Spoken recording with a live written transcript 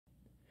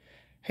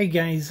Hey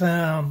guys,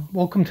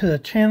 welcome to the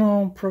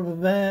channel.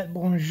 Privet,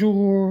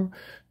 bonjour,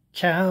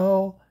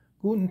 ciao,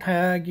 guten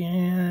tag,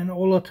 and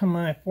hola to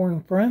my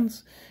foreign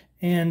friends.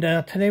 And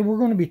today we're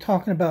going to be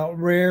talking about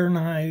rare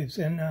knives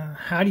and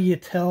how do you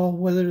tell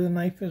whether the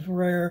knife is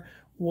rare,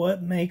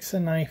 what makes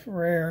a knife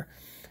rare.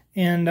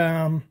 And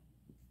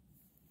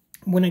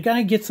when a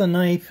guy gets a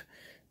knife,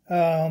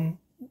 the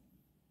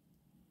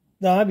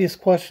obvious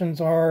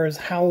questions is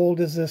how old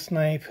is this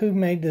knife, who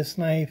made this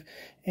knife,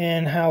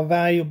 and how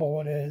valuable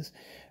it is.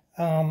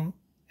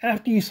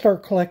 After you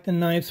start collecting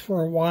knives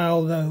for a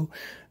while, though,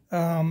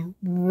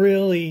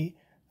 really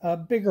a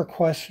bigger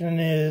question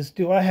is,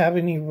 do I have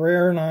any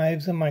rare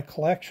knives in my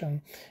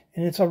collection?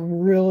 And it's a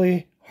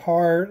really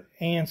hard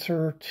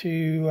answer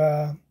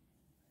to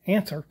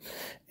answer.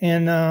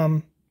 And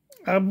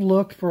I've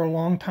looked for a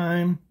long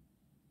time.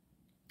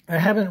 I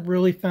haven't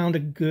really found a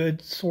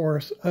good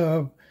source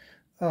of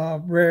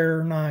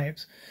rare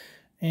knives.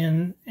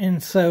 And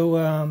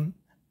so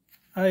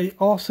I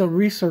also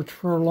researched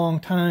for a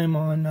long time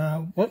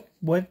on what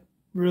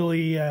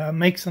really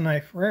makes a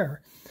knife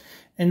rare.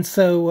 And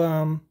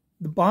so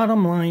the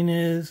bottom line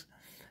is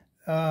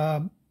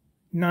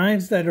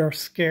knives that are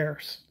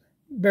scarce,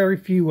 very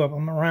few of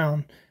them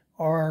around,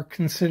 are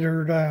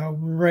considered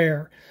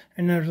rare.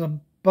 And there's a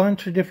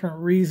bunch of different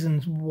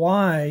reasons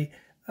why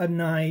a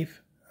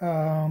knife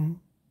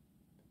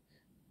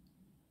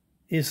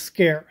is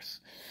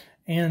scarce.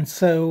 And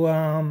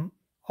so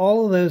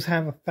all of those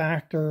have a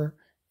factor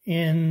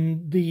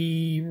in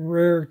the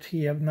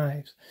rarity of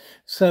knives.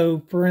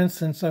 So for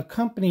instance, a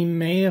company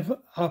may have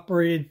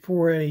operated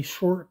for a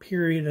short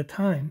period of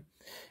time.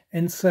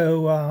 And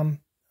so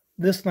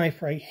this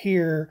knife right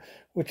here,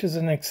 which is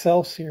an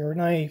Excelsior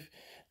knife,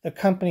 the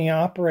company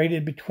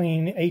operated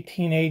between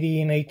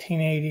 1880 and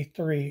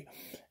 1883.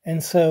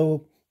 And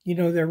so, you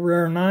know, they're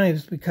rare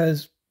knives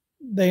because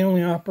they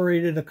only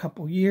operated a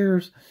couple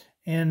years,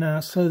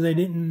 and so they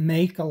didn't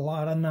make a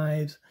lot of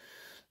knives.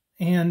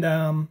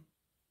 And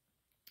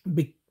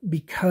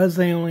because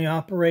they only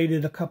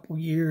operated a couple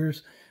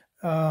years,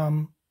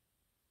 you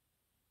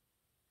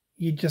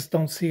just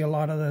don't see a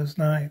lot of those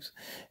knives.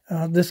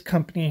 This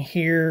company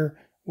here,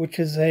 which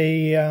is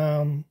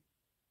a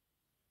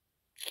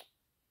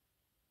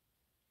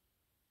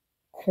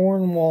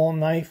Cornwall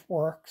Knife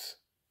Works,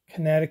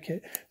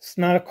 Connecticut. It's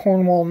not a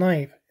Cornwall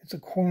knife. It's a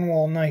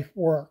Cornwall Knife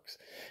Works.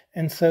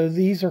 And so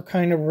these are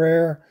kind of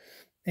rare.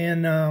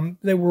 And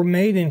they were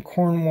made in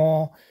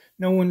Cornwall.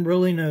 No one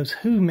really knows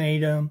who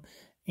made them.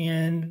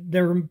 And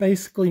they're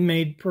basically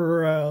made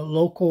for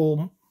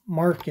local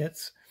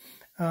markets,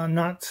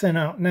 not sent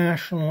out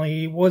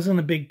nationally. It wasn't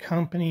a big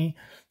company.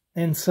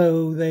 And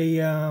so they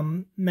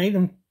made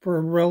them for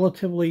a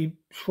relatively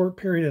short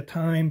period of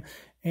time.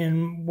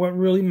 And what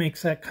really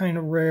makes that kind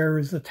of rare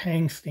is the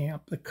tang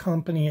stamp, the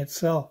company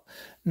itself,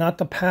 not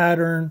the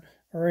pattern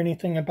or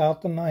anything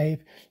about the knife.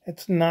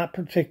 It's not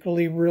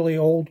particularly really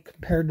old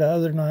compared to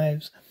other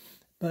knives.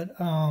 But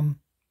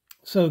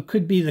so it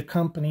could be the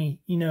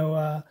company, you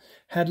know,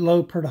 had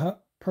low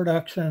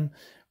production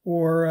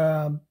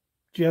or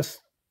just,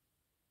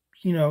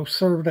 you know,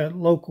 served a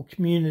local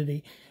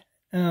community.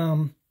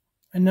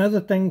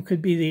 Another thing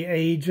could be the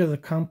age of the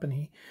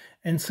company.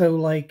 And so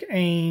like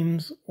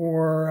Ames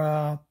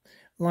or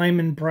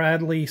Lyman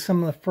Bradley,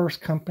 some of the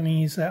first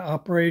companies that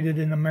operated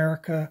in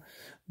America,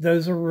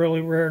 those are really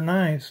rare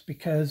knives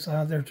because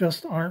there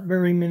just aren't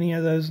very many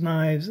of those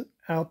knives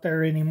out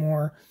there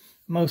anymore.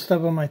 Most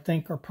of them, I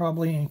think, are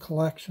probably in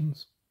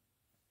collections.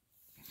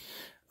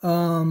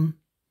 A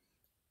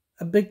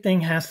big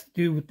thing has to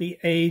do with the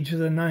age of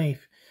the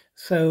knife.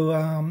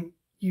 So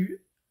you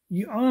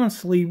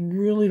honestly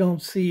really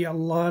don't see a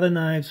lot of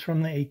knives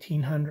from the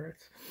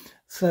 1800s.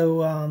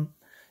 So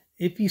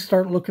if you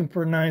start looking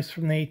for knives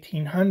from the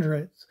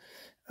 1800s,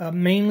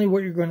 mainly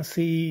what you're going to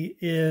see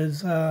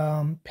is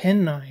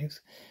pen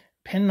knives.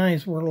 Pen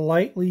knives were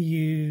lightly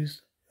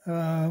used,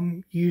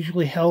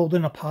 usually held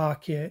in a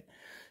pocket,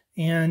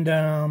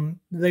 and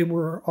they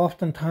were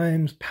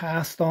oftentimes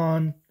passed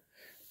on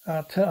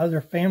to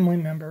other family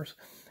members,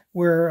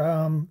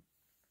 where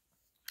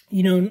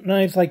you know,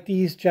 knives like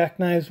these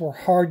jackknives were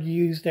hard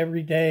used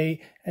every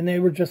day, and they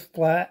were just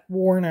flat,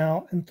 worn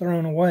out, and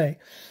thrown away.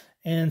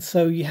 And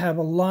so you have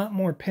a lot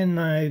more pen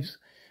knives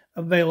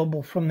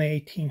available from the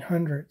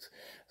 1800s.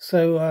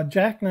 So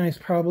jackknives,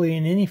 probably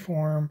in any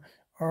form,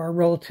 are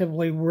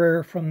relatively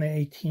rare from the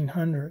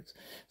 1800s.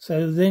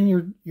 So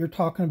then you're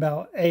talking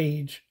about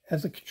age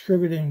as a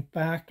contributing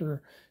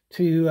factor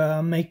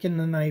to making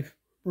the knife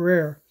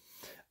rare.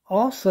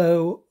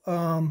 Also,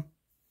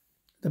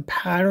 the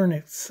pattern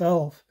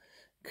itself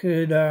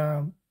could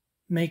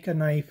make a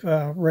knife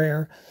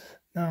rare.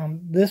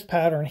 This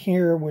pattern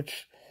here,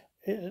 which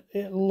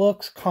it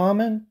looks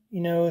common,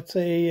 you know, it's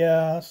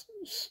a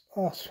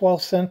swell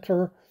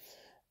center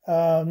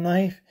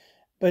knife,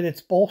 but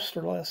it's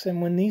bolsterless.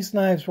 And when these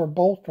knives were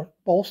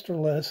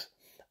bolsterless,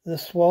 the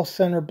swell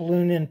center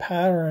balloon in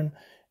pattern,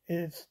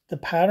 the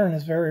pattern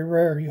is very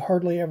rare. You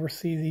hardly ever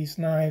see these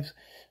knives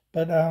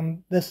But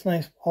this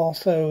knife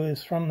also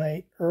is from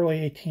the early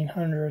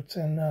 1800s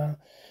and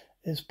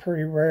is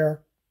pretty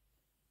rare.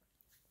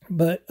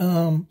 But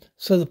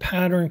so the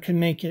pattern can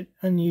make it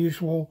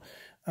unusual.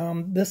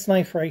 This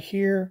knife right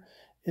here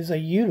is a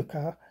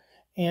Utica,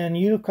 and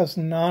Utica's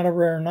not a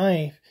rare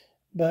knife,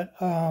 but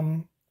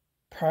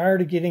prior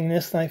to getting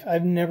this knife,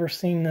 I've never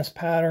seen this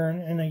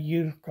pattern in a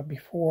Utica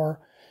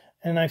before,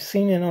 and I've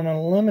seen it on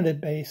a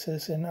limited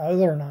basis in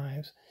other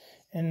knives,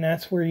 and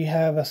that's where you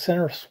have a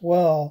center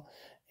swell,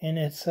 and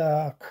it's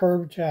a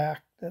curved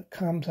jack that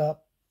comes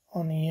up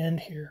on the end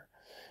here.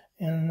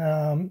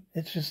 And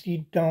it's just,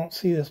 you don't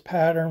see this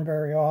pattern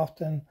very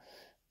often,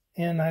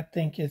 and I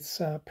think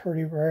it's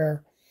pretty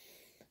rare.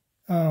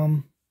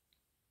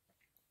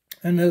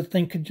 Another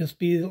thing could just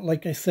be,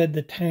 like I said,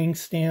 the tang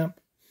stamp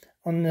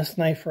on this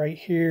knife right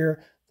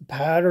here. The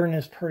pattern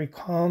is pretty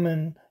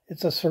common.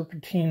 It's a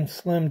serpentine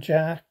slim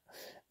jack,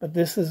 but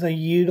this is a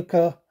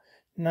Utica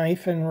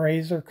Knife and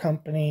Razor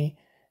Company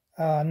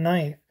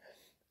knife.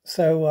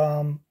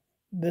 So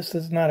this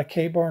is not a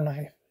Ka-Bar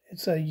knife.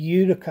 It's a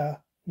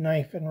Utica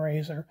Knife and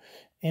Razor,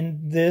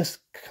 and this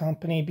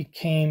company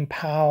became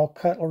Powell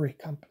Cutlery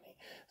Company.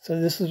 So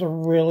this is a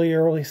really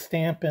early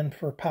stamping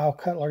for Powell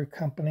Cutlery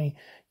Company.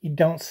 You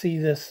don't see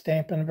this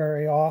stamping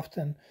very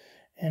often,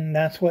 and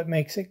that's what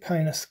makes it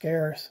kind of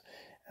scarce.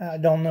 I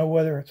don't know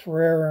whether it's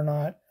rare or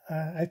not.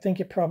 I think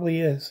it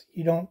probably is.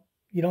 You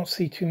don't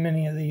see too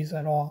many of these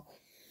at all.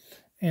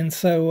 And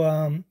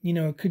so,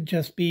 it could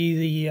just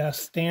be the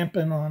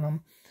stamping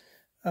on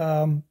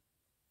them.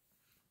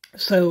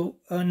 So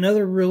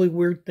another really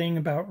weird thing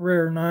about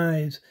rare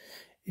knives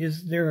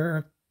is there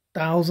are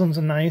thousands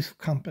of knife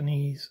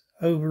companies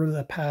over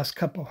the past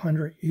couple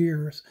hundred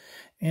years,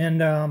 and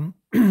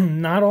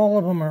not all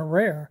of them are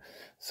rare.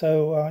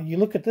 So you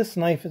look at this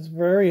knife, it's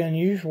very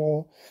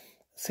unusual.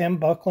 Sam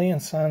Buckley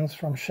and Sons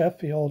from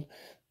Sheffield,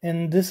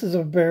 and this is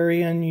a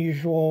very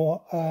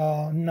unusual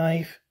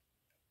knife.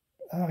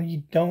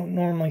 You don't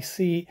normally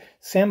see.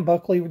 Sam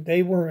Buckley,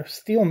 they were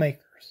steel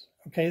makers.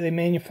 Okay, they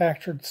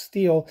manufactured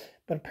steel,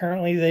 but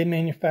apparently they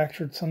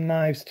manufactured some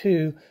knives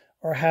too,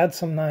 or had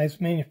some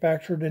knives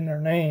manufactured in their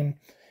name.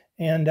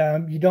 And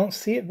you don't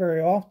see it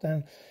very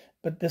often,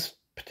 but this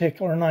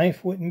particular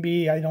knife wouldn't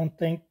be, I don't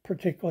think,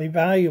 particularly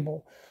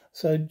valuable.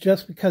 So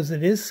just because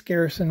it is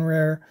scarce and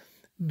rare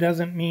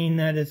doesn't mean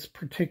that it's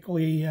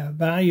particularly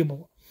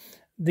valuable.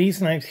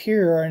 These knives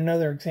here are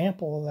another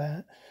example of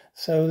that.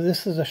 So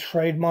this is a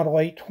Schrade Model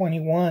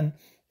 821.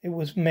 It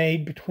was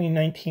made between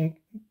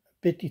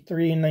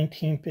 1953 and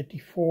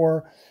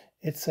 1954.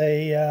 It's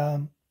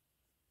a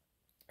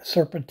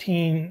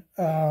serpentine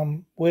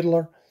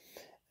whittler,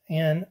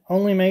 and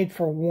only made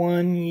for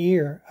 1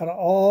 year. Out of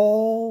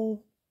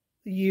all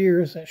the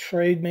years that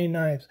Schrade made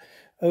knives,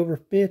 over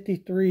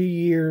 53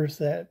 years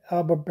that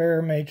Alba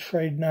Bear made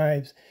Schrade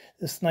knives,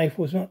 this knife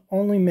was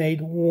only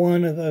made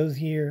one of those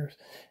years.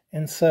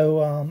 And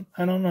so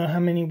I don't know how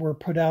many were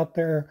put out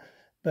there,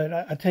 but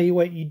I tell you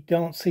what, you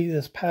don't see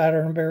this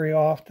pattern very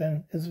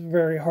often. It's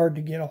very hard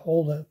to get a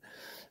hold of.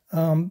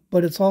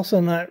 But it's also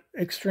not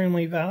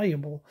extremely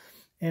valuable.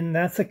 And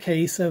that's a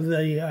case of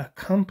the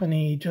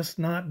company just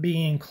not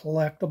being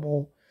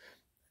collectible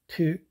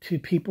to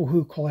people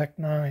who collect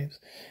knives.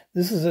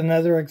 This is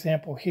another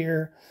example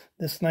here.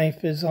 This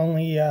knife is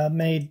only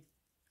made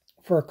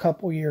for a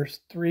couple years,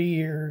 3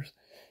 years.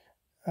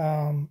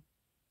 In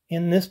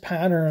this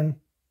pattern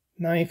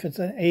knife, it's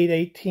an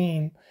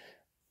 818.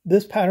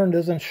 This pattern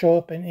doesn't show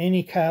up in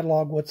any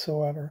catalog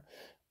whatsoever.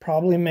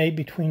 Probably made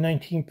between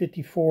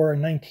 1954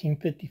 and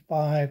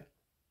 1955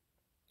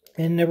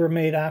 and never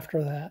made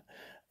after that.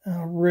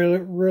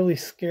 Really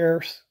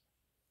scarce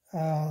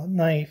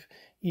knife.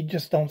 You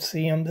just don't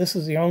see them. This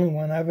is the only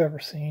one I've ever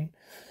seen.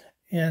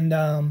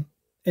 And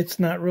it's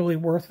not really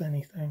worth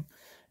anything.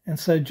 And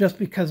so just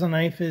because a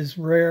knife is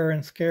rare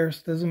and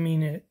scarce doesn't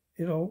mean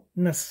it'll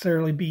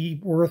necessarily be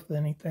worth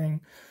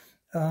anything.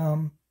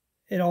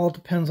 It all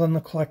depends on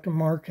the collector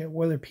market,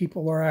 whether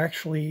people are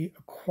actually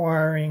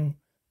acquiring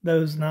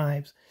those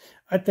knives.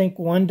 I think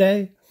one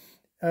day,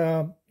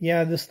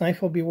 this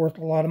knife will be worth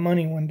a lot of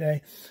money one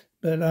day,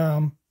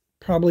 but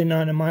probably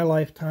not in my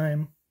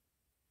lifetime,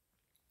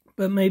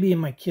 but maybe in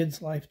my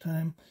kid's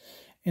lifetime.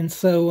 And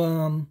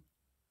so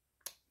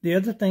the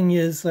other thing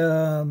is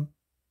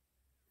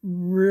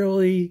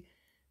really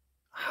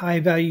high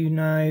value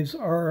knives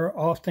are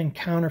often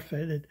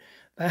counterfeited.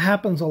 That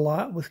happens a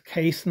lot with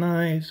case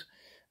knives,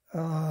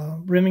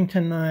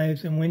 Remington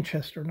knives, and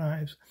Winchester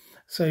knives.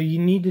 So you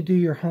need to do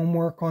your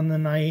homework on the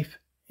knife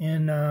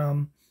and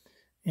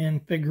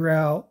figure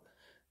out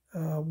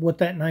what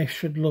that knife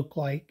should look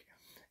like.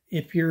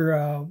 If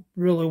you're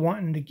really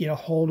wanting to get a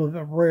hold of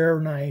a rare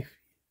knife,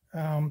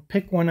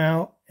 pick one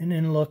out and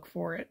then look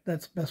for it.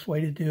 That's the best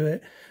way to do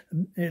it.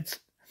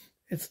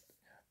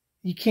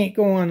 You can't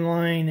go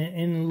online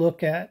and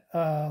look at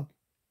a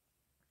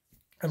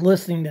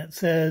listing that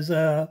says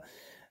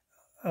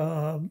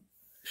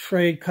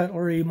Schrade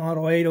Cutlery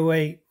Model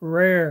 808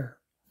 rare.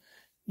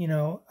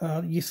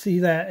 You see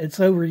that it's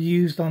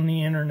overused on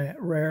the internet,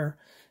 rare.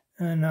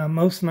 and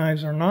most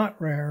knives are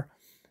not rare,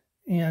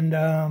 and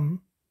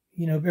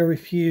very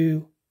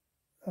few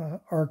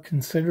are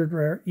considered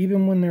rare,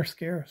 even when they're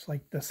scarce,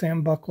 like the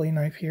Sam Buckley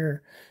knife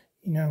here.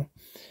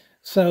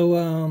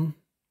 So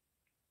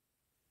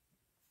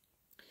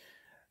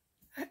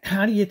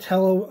how do you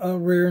tell a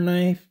rare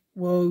knife?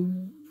 Well,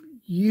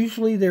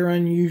 usually they're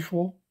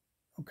unusual.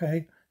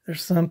 Okay,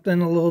 there's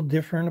something a little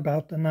different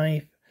about the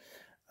knife.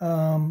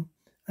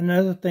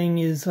 Another thing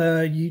is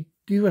you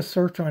do a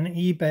search on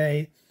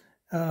eBay.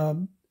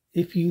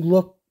 If you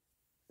look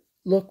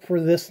for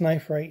this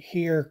knife right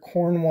here,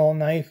 Cornwall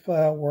Knife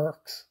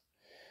Works,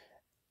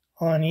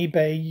 on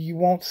eBay, you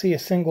won't see a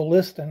single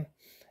listing,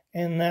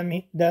 and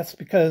that's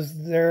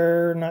because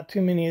there are not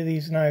too many of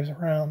these knives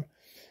around.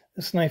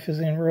 This knife is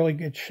in really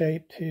good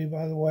shape too,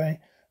 by the way.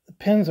 The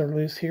pins are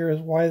loose here, is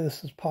why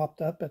this has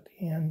popped up at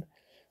the end.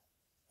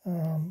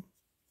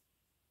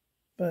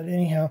 But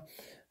anyhow,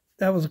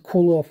 that was a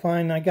cool little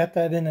find. I got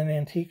that in an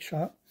antique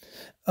shop.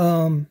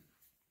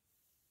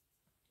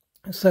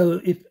 So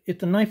if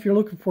the knife you're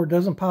looking for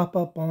doesn't pop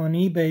up on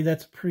eBay,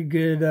 that's a pretty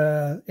good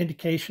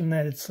indication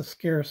that it's a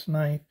scarce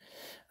knife.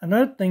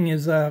 Another thing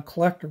is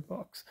collector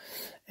books.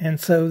 And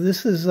so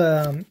this is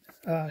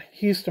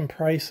Houston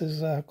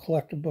Price's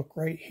collector book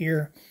right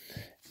here.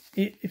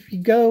 If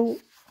you go,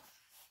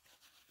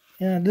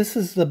 this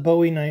is the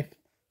Bowie knife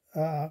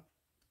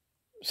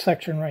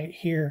section right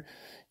here.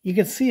 You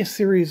can see a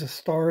series of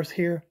stars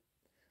here.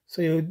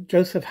 So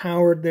Joseph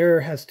Howard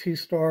there has 2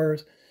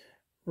 stars.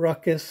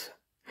 Ruckus,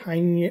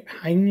 Heinrich,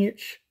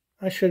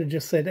 I should have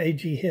just said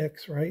A.G.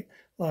 Hicks, right?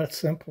 A lot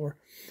simpler.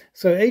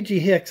 So A.G.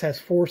 Hicks has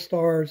 4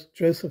 stars.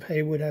 Joseph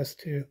Haywood has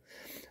 2.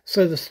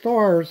 So the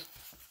stars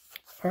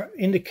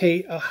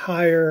indicate a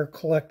higher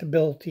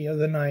collectability of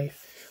the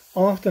knife.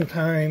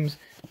 Oftentimes,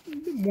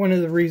 one of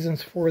the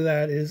reasons for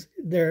that is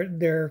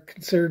they're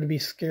considered to be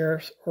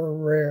scarce or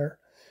rare.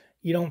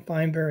 You don't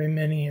find very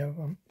many of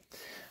them.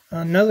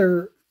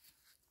 Another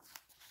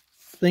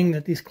thing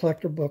that these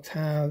collector books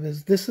have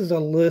is this is a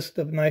list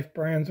of knife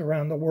brands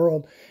around the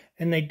world,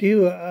 and they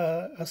do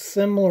a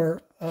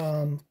similar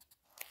thing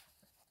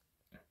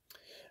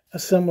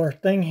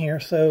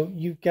here. So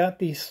you've got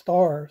these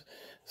stars.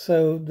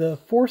 So the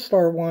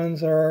 4-star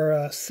ones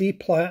are C.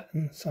 Platt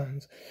and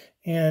Sons,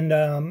 and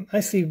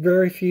I see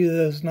very few of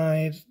those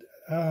knives.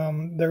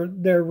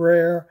 They're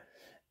rare.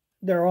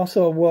 They're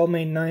also a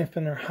well-made knife,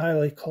 and they're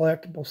highly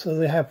collectible, so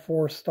they have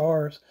 4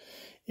 stars.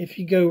 If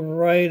you go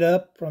right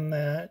up from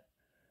that,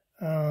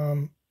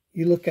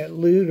 you look at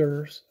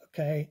Lueders,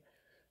 okay,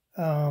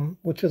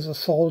 which is a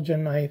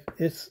Soljan knife.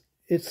 It's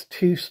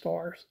 2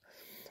 stars,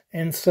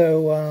 and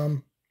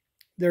so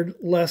they're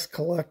less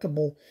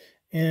collectible.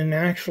 And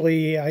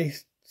actually,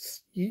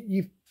 if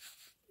you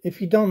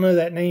don't know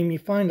that name, you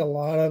find a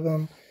lot of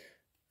them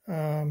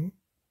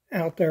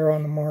out there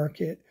on the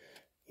market.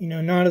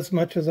 Not as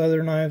much as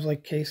other knives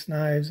like case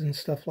knives and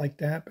stuff like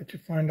that, but you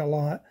find a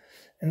lot.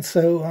 And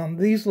so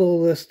these little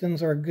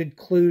listings are a good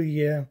clue to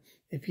you.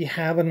 If you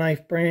have a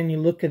knife brand, you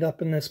look it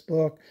up in this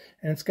book,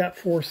 and it's got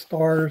 4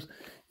 stars,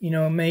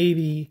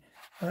 maybe.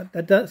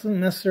 That doesn't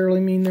necessarily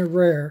mean they're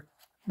rare,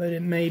 but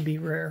it may be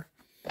rare.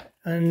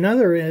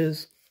 Another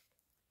is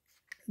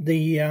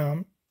this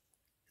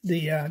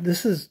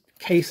is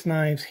case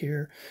knives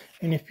here.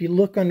 And if you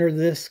look under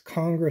this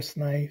Congress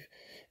knife,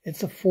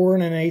 it's a 4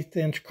 1/8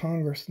 inch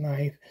Congress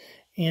knife.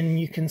 And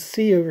you can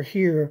see over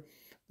here,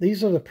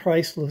 these are the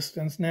price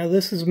listings. Now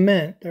this is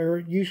mint. They're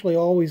usually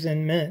always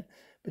in mint.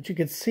 But you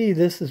can see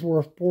this is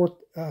worth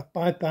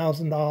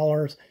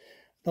 $5,000.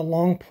 The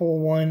long pull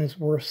one is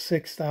worth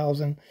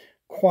 $6,000.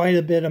 Quite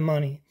a bit of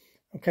money.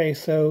 Okay,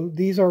 so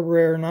these are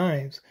rare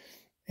knives.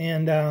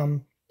 And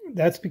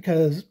that's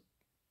because,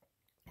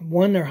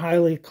 one, they're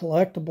highly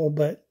collectible,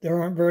 but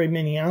there aren't very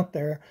many out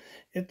there.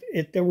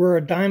 If there were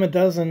a dime a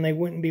dozen, they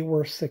wouldn't be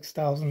worth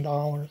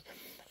 $6,000.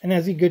 And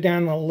as you go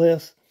down the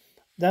list,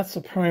 that's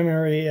the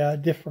primary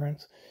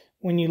difference.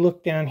 When you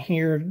look down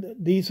here,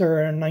 these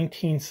are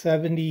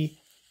 1970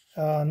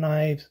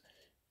 knives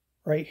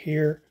right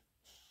here.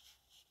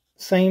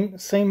 Same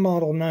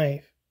model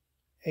knife,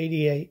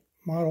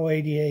 model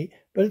 88,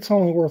 but it's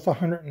only worth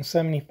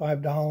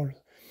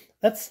 $175.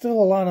 That's still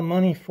a lot of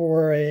money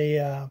for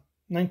a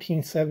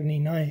 1970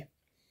 knife.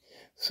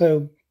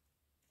 So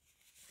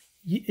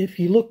if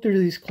you look through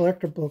these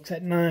collector books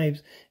at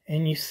knives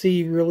and you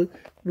see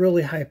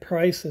really high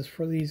prices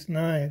for these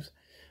knives,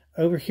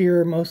 over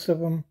here most of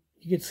them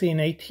you can see an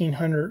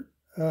 1800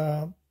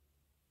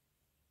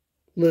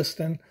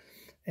 listing,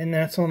 and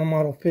that's on a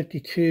model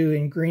 52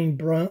 in green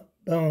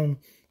bone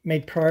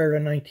made prior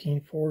to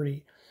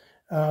 1940.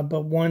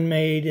 But one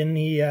made in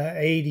the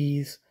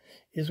 80s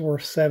is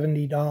worth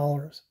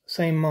 $70,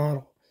 same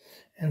model.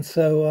 And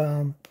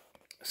so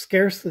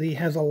scarcity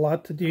has a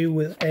lot to do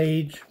with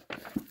age,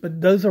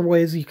 but those are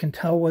ways you can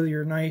tell whether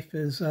your knife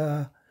is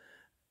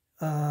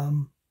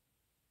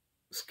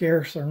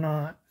scarce or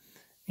not.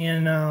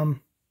 And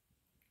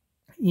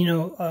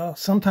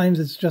sometimes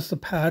it's just a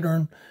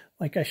pattern.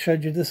 Like I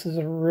showed you, this is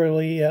a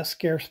really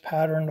scarce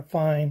pattern to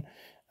find.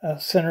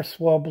 Center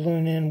swell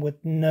balloon in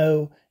with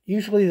no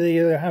Usually they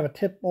either have a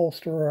tip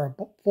bolster or a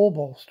full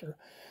bolster.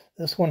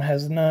 This one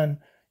has none.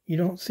 You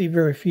don't see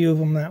very few of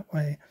them that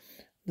way.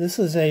 This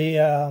is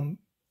a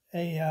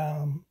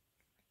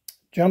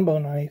jumbo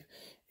knife.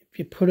 If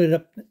you put it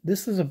up,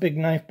 this is a big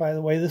knife, by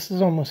the way. This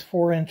is almost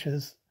 4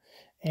 inches.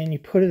 And you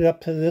put it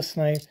up to this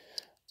knife,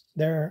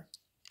 there,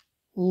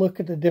 look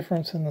at the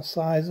difference in the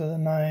size of the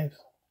knives.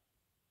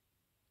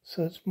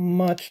 So it's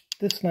much,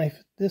 this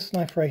knife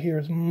right here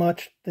is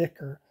much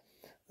thicker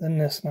than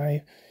this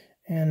knife.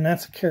 And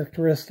that's a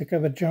characteristic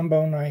of a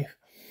jumbo knife.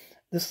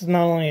 This is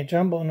not only a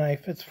jumbo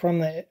knife, it's from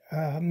the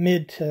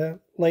mid to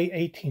late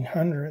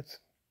 1800s.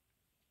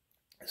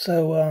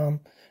 So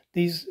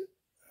these,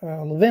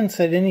 Levin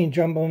said any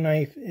jumbo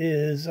knife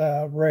is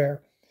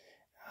rare.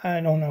 I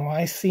don't know,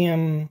 I see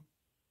them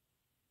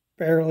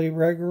fairly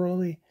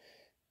regularly.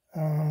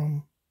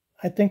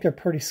 I think they're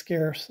pretty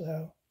scarce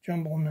though,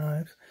 jumbo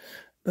knives.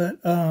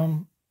 But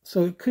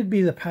so it could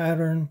be the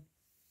pattern.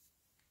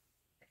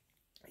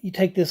 You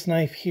take this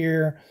knife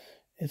here,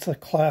 it's a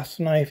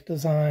clasp knife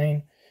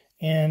design,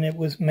 and it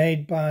was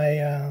made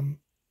by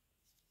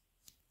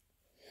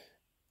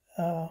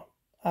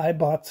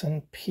Ibots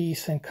and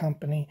Peace and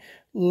Company.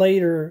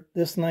 Later,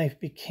 this knife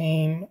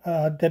became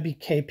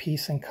WK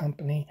Peace and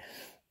Company,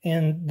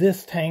 and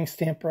this tang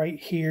stamp right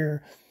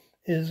here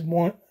is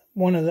one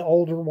of the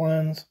older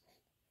ones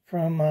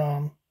from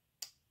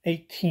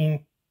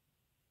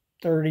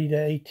 1830 to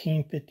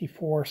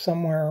 1854,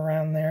 somewhere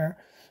around there.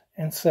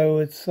 And so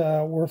it's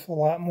worth a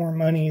lot more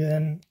money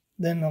than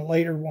the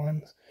later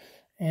ones.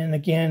 And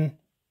again,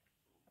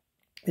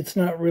 it's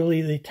not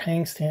really the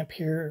tang stamp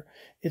here.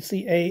 It's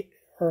the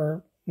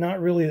or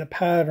not really the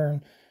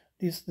pattern.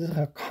 This is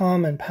a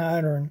common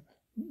pattern,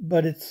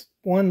 but it's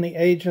one, the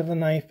age of the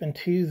knife, and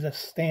two, the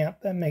stamp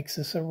that makes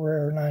this a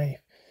rare knife.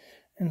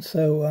 And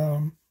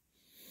so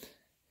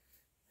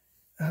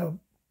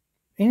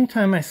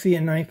anytime I see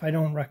a knife I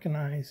don't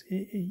recognize,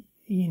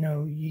 you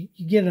know, you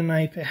get a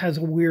knife, it has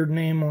a weird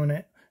name on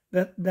it.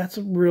 That's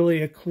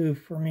really a clue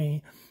for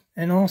me.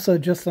 And also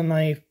just a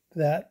knife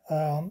that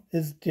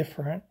is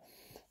different.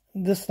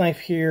 This knife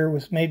here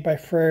was made by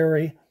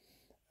Frary.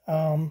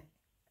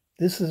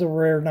 This is a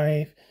rare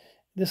knife.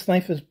 This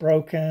knife is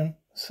broken.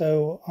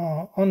 So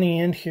on the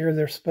end here,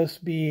 there's supposed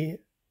to be,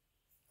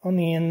 on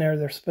the end there,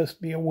 there's supposed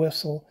to be a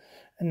whistle.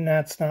 And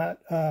that's not,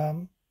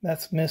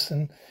 that's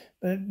missing.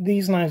 But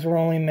these knives were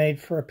only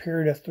made for a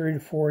period of 3 to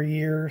 4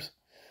 years.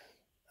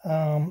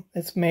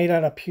 It's made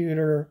out of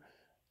pewter.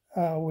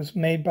 Was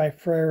made by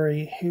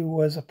Frary, who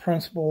was a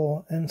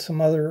principal in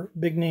some other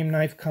big name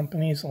knife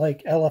companies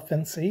like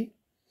Elefancy,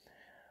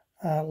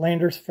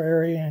 Landers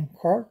Frary and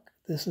Clark.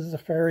 This is the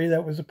Frary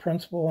that was a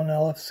principal in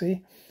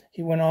LFC.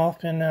 He went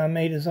off and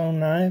made his own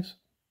knives,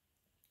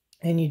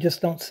 and you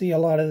just don't see a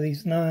lot of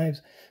these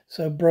knives.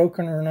 So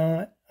broken or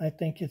not, I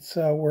think it's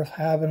worth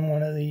having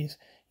one of these.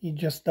 You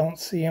just don't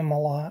see them a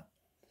lot.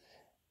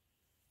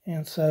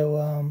 And so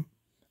a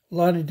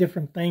lot of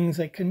different things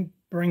that can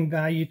bring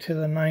value to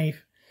the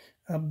knife.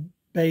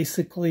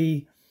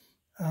 Basically,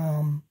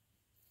 I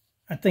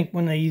think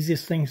one of the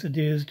easiest things to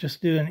do is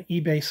just do an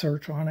eBay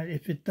search on it.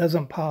 If it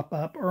doesn't pop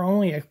up, or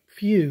only a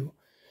few,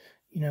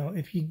 you know,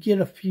 if you get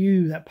a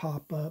few that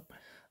pop up,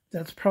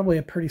 that's probably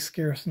a pretty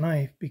scarce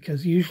knife,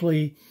 because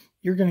usually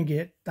you're going to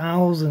get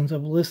thousands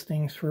of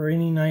listings for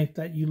any knife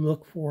that you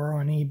look for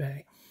on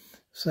eBay.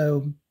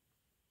 So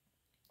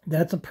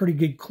that's a pretty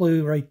good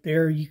clue right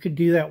there. You could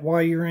do that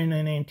while you're in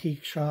an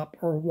antique shop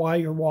or while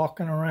you're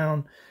walking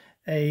around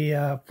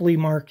a flea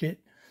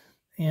market,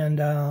 and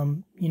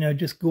you know,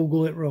 just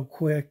Google it real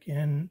quick,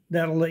 and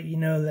that'll let you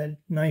know that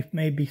knife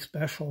may be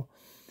special.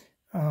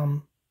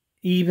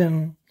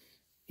 Even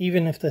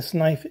if this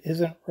knife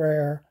isn't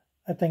rare,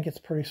 I think it's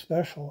pretty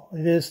special.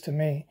 It is to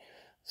me.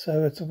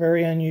 So it's a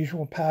very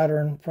unusual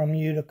pattern from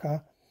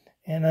Utica,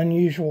 and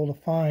unusual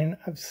to find.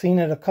 I've seen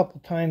it a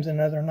couple times in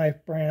other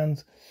knife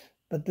brands,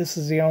 but this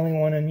is the only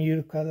one in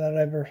Utica that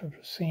I've ever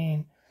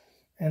seen.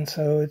 And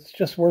so it's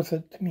just worth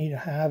it to me to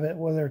have it,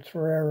 whether it's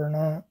rare or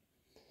not.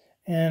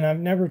 And I've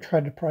never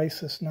tried to price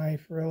this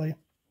knife, really.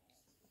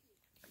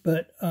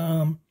 But,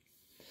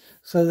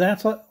 so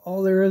that's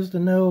all there is to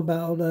know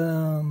about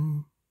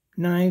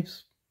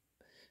knives,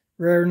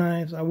 rare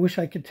knives. I wish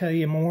I could tell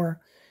you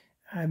more.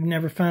 I've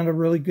never found a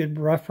really good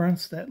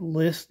reference that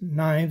lists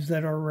knives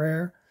that are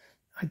rare.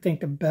 I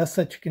think the best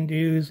that you can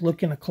do is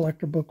look in a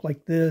collector book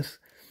like this,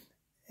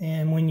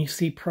 and when you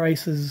see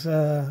prices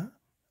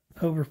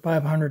over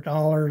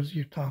 $500,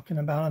 you're talking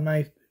about a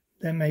knife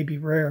that may be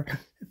rare.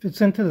 If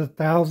it's into the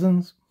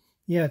thousands,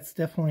 yeah, it's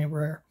definitely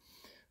rare.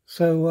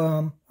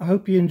 So I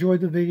hope you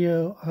enjoyed the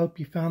video. I hope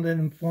you found it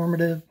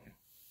informative.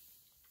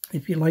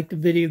 If you liked the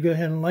video, go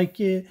ahead and like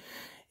it.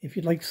 If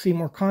you'd like to see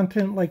more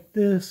content like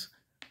this,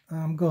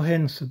 go ahead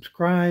and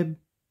subscribe.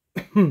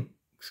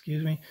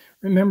 Excuse me.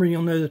 Remember,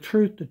 you'll know the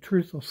truth. The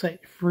truth will set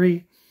you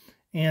free.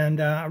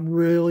 And I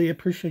really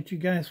appreciate you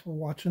guys for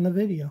watching the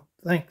video.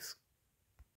 Thanks.